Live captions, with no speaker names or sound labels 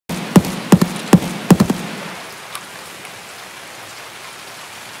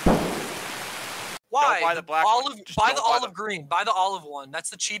Why? Don't buy the black olive, one. Just buy don't the buy olive green. Buy the olive one. That's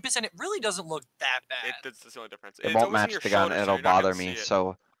the cheapest, and it really doesn't look that bad. That's the only difference. It It's won't always in match your the gun, shoulder, and so it'll you're not gonna bother see me, it.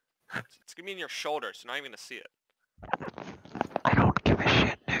 so... It's gonna be in your shoulder, so you're not even gonna see it. I don't give a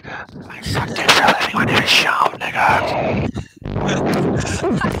shit, nigga. I suck dick for a living on your show, nigga.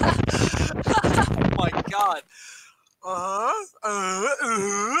 Oh my god.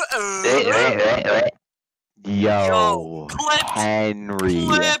 Yo, clipped. Henry.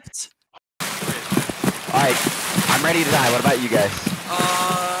 Clipped. Alright, I'm ready to die. What about you guys?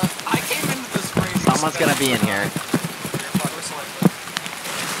 I came into this range. Someone's gonna be in here.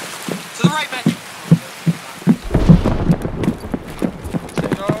 To the right, man.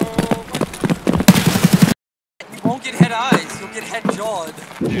 You won't get head eyes. You'll get head jawed.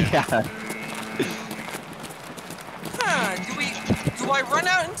 Yeah. Do I run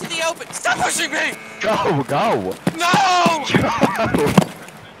out into the open? Stop pushing me! Go, go! No! Go!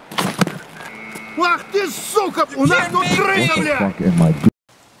 Ах ты, сука! У нас тут крыса, бля!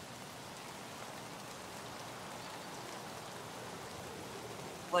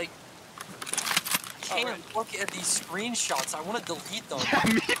 Like, I can't look at these screenshots. I want to delete them.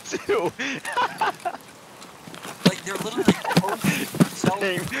 Yeah, me too! Like, they're literally so...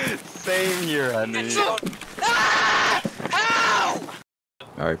 Same here, Henry. Ah! Ow!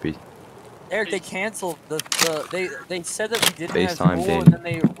 R.I.P. Eric, they canceled they said that we didn't have FaceTime school date. and then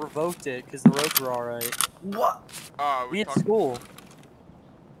they revoked it because the roads were alright. What? We had school.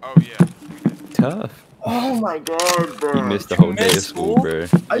 Oh yeah. Tough. Oh my god, bro. You missed the whole day of school, bro.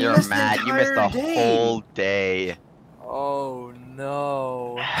 You're mad. You missed the whole day. Oh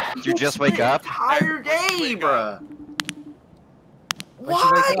no. Did you just wake up? Entire day, bro. When'd you wake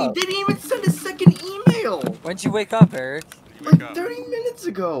Why? He up? didn't even send a second email. When'd you wake up, Eric? Like 30 minutes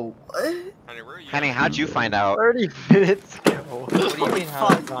ago. What? Honey, where are you? Henny, how'd you find out? 30 minutes ago. What do you mean how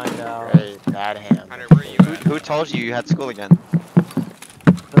to find out? Hey, bad ham. Honey, where are you at? Who told you you had school again?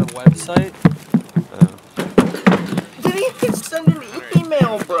 The website? Didn't even send an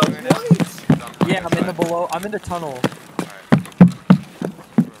email, bro. What? Yeah, I'm in the below. I'm in the tunnel.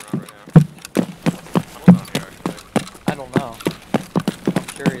 I don't know. I'm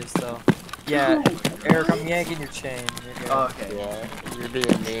curious though. Yeah, Eric, I'm yanking your chain. You're good. Okay. Yeah, you're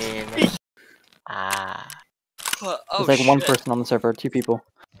being mean. Ah. Oh, There's like one person on the server, 2 people.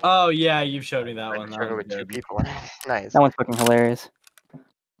 Oh yeah, you've showed me that one. Sugar with 2 people. Nice. That one's fucking hilarious.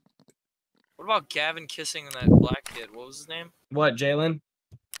 What about Gavin kissing that black kid? What was his name? What, Jalen?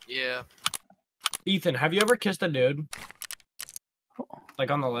 Yeah. Ethan, have you ever kissed a dude?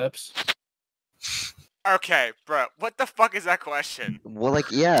 Like on the lips? Okay, bro. What the fuck is that question? Well,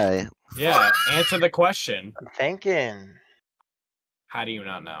 like, yeah. Yeah, answer the question. I'm thinking. How do you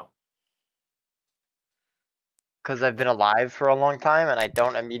not know? Because I've been alive for a long time and I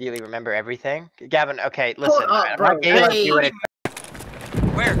don't immediately remember everything. Gavin, okay, listen. up, I'm bro. not gonna let you in it.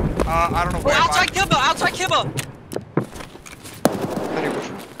 Where? I don't know Oh, where. outside Kibba! Outside Kibba!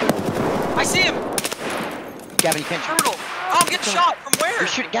 I see him! Gavin, you can't shoot. Turtle! Oh, get shot! From where? You're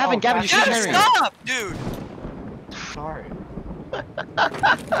shooting. Gavin, Gavin, you're shooting Gavin, Henry. stop! Dude! Sorry.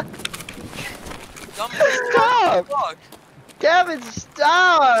 Dumb Stop! fuck. Gavin,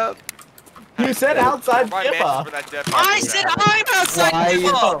 stop! You said outside Right, man, Kippa. for that dead I person. said I'm outside Why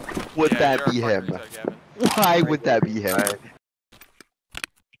Kibba! would Yeah, that you're a be fucking him? retard, Gavin. Why would that be him?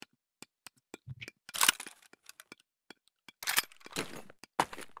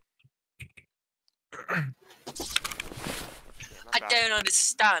 I don't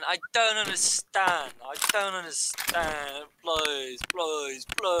understand. I don't understand. I don't understand. Please, please,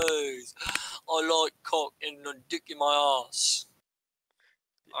 please. I like cock and a dick in my ass.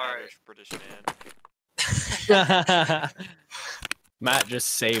 The Alright. average British man. Matt just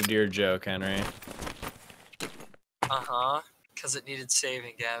saved your joke, Henry. Uh-huh. Because it needed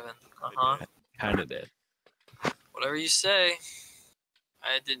saving, Gavin. Uh-huh. Kinda did. Whatever you say.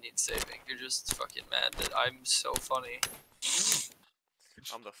 I did need saving. You're just fucking mad that I'm so funny.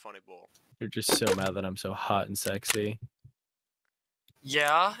 I'm the funny bull. You're just so mad that I'm so hot and sexy.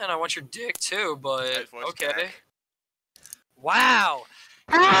 Yeah, and I want your dick too, but Nice voice okay. crack. Wow!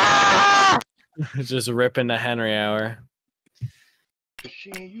 Just ripping the Henry hour.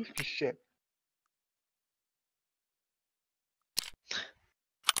 She ain't used to shit.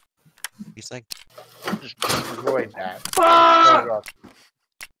 He's like, Just destroyed that.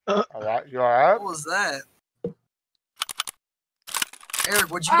 Alright, you alright? What was that?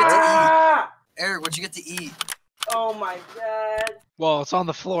 Eric, what'd you get to eat? Eric, what'd you get to eat? Oh my god. Well, it's on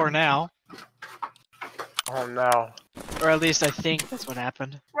the floor now. Oh no. Or at least I think that's what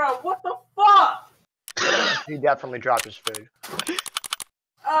happened. Bro, what the fuck? He definitely dropped his food.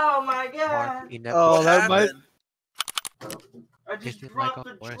 Oh my god. Oh, that might. I just Isn't it dropped like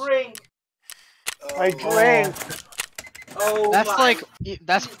the a horse? drink. I drank. Oh That's my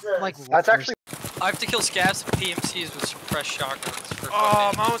that's Jesus. like. That's actually. I have to kill scabs and PMCs with suppressed shotguns for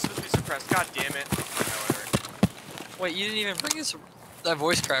Oh, fucking... mine was supposed to be suppressed. God damn it. Wait, you didn't even bring us that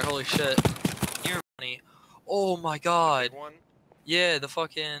voice crack, holy shit. You're funny. Oh my god. Big one? Yeah, the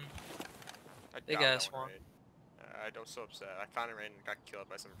fucking... I Big doubt ass that one. Raid. I was so upset. I found it raid and got killed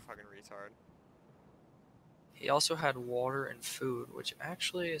by some fucking retard. He also had water and food, which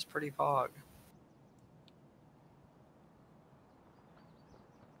actually is pretty pog.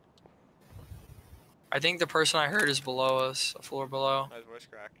 I think the person I heard is below us, a floor below. Nice voice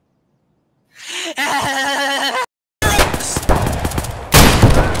crack.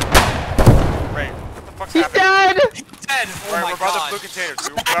 Raid, what the fuck's happening? Dead. Dead! Oh Alright, my we're by the god. blue containers.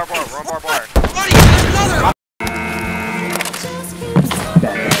 We're on bar bar. We're on bar bar. Buddy, there's another!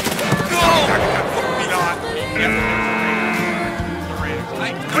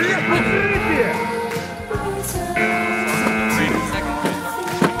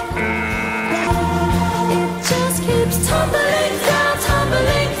 It just keeps tumbling down,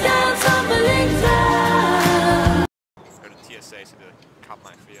 tumbling down, tumbling down. Go to TSA so they cop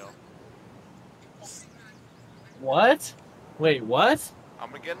my feel. What? Wait, what?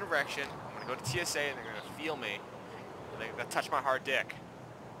 I'm gonna get an erection. I'm gonna go to TSA and they're gonna feel me. And they're gonna touch my hard dick.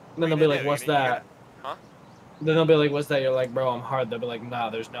 Then they'll What are be you like, gonna do? what's You gotta- that? Huh? Then they'll be like, what's that? You're like, bro, I'm hard. They'll be like, nah,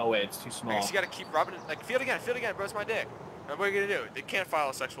 there's no way. It's too I small. guess you gotta keep rubbing it. Like, feel it again, bro. It's my dick. And what are you gonna do? They can't file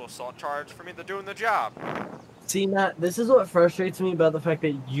a sexual assault charge for me. They're doing their job. See, Matt, this is what frustrates me about the fact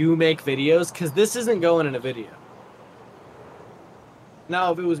that you make videos, because this isn't going in a video.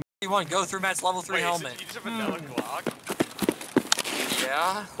 Now, if it was You want to go through Matt's level 3 Wait, helmet? you just have a vanilla Glock?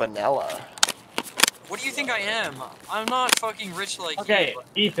 Yeah? Vanilla. What do you think I am? I'm not fucking rich like okay,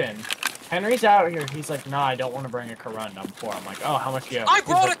 you. Ethan. Henry's out here. He's like, nah, I don't want to bring a Corund. I'm poor. I'm like, oh, how much do you have? I He's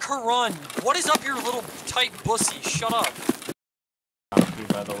brought like, a Karun! What is up your little tight pussy? Shut up.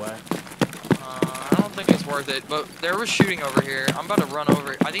 by the way. I don't think it's worth it, but there was shooting over here. I'm about to run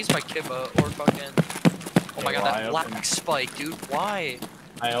over it. I think it's my Kibba or fucking... Oh my god, that black spike, dude. Why?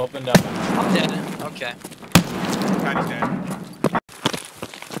 I opened up. I'm dead. Okay. Patty's dead.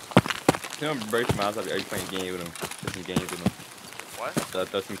 You know, break your mouth up. Are you playing games with him? Play some games with him. What?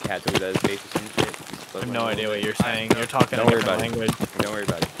 Throw some cat toys at his face or some shit. I have no idea what you're saying. You're talking a Don't worry different about language. it. Don't worry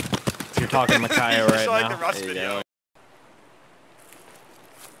about it. You're talking Makayo right Just like now. the Rust There you video. go.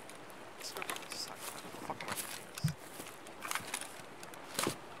 Fuck my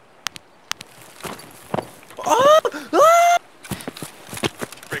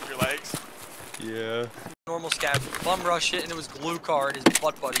Break your legs. Yeah. Normal scab. Bum rush it, and it was glue car and his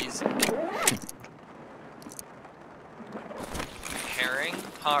butt buddies. Herring.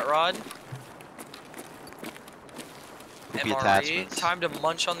 Hot rod. MRE. attachments. Time to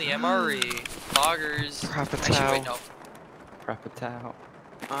munch on the MRE. Poggers. Actually, wait, no. Proper towel.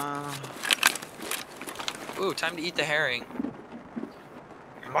 Ooh, time to eat the herring.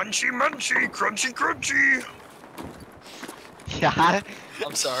 Munchy, munchy, crunchy, crunchy. Yeah.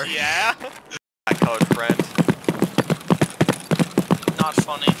 I'm sorry. Yeah? I code friend. Not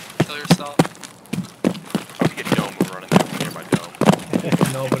funny. Kill yourself. Oh, we get dome over running there near my dome.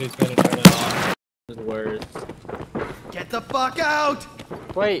 Nobody's gonna turn it on. His words. Get the fuck out!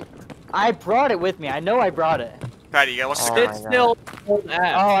 Wait, I brought it with me. I know I brought it. Patty, you got what's Oh the my Sit God. still. Hold F.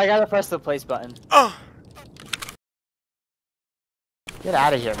 Oh, I gotta press the place button. Oh! Get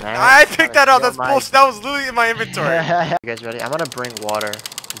out of here, man. I picked that up. Steal That's my- bullshit. That was literally in my inventory. You guys ready? I'm gonna bring water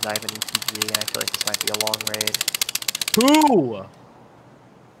because I have an ETG and I feel like this might be a long raid. Who?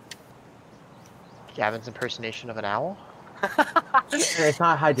 Gavin's impersonation of an owl? It's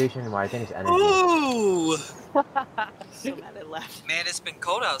not hydration anymore. I think it's energy. Ooh! So mad I left. Man, it's been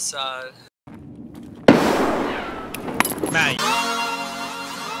cold outside. Matt.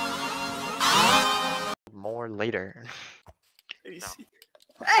 More later.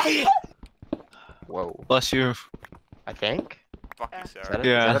 Hey! Whoa. Bless you. I think? Fuck you, Is Sarah. that a,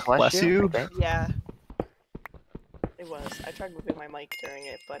 Yeah, is that a bless you. I think? Yeah. It was. I tried moving my mic during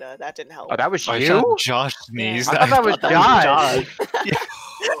it, but that didn't help. Oh, that was I you? thought Josh sneezed. I thought that was Josh.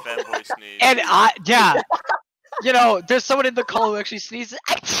 Fanboy sneeze. And yeah. You know, there's someone in the call who actually sneezes.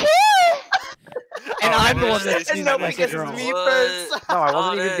 Achoo! And I'm the one that And sneezes. nobody like a gets girl. me What? first. No, I wasn't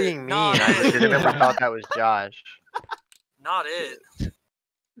Not even it. being mean. Not I it. legitimately thought that was Josh. Not it.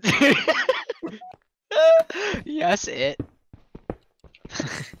 Yes, it.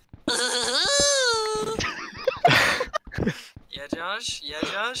 Yeah, Josh? Yeah,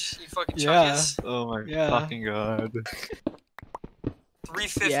 Josh? You fucking Yeah. chungus? Oh my Yeah. fucking god.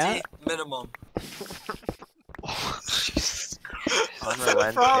 350 minimum.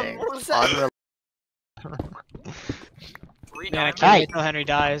 Unrelenting. What was that? Man, I can't Hey! wait till Henry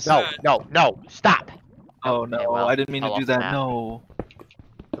dies. No, stop! Oh no, Okay, well, I didn't mean to fell do off the that. map. No.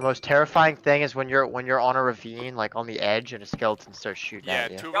 The most terrifying thing is when you're on a ravine, like on the edge, and a skeleton starts shooting Yeah,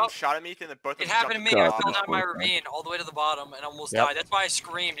 at you. 2 of them shot at me, and then both of them It happened to jumped me. in I the fell lava. down my ravine all the way to the bottom and almost Yep. died. That's why I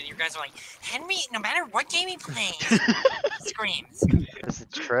screamed, and you guys were like, Henry, no matter what game he plays, he screams. Because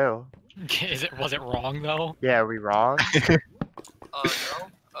it's true. Was it wrong though? Yeah, are we wrong? No.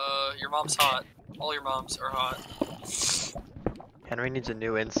 Your mom's hot. All your moms are hot. Henry needs a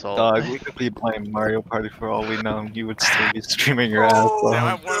new insult. Dog, we could be playing Mario Party for all we know, and you would still be screaming your ass off. Now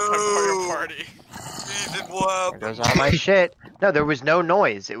I want to play Mario Party. Ethan, what There goes all my shit. No, there was no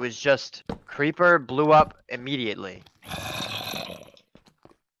noise. It was just creeper blew up immediately.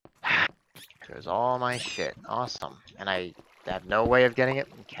 There's all my shit. Awesome. And I have no way of getting it.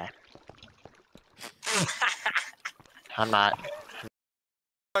 Okay. I'm not.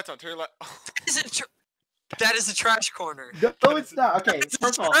 Lights on, turn your light. That is a trash corner. No, it's not. Okay, It's a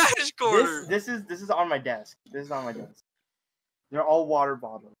first of all, trash corner. this is on my desk. This is on my desk. They're all water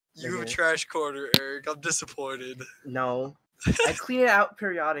bottles. You have a Okay? trash corner, Eric. I'm disappointed. No, I clean it out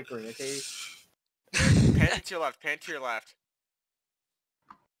periodically. Okay. Pan to your left, pan to your left.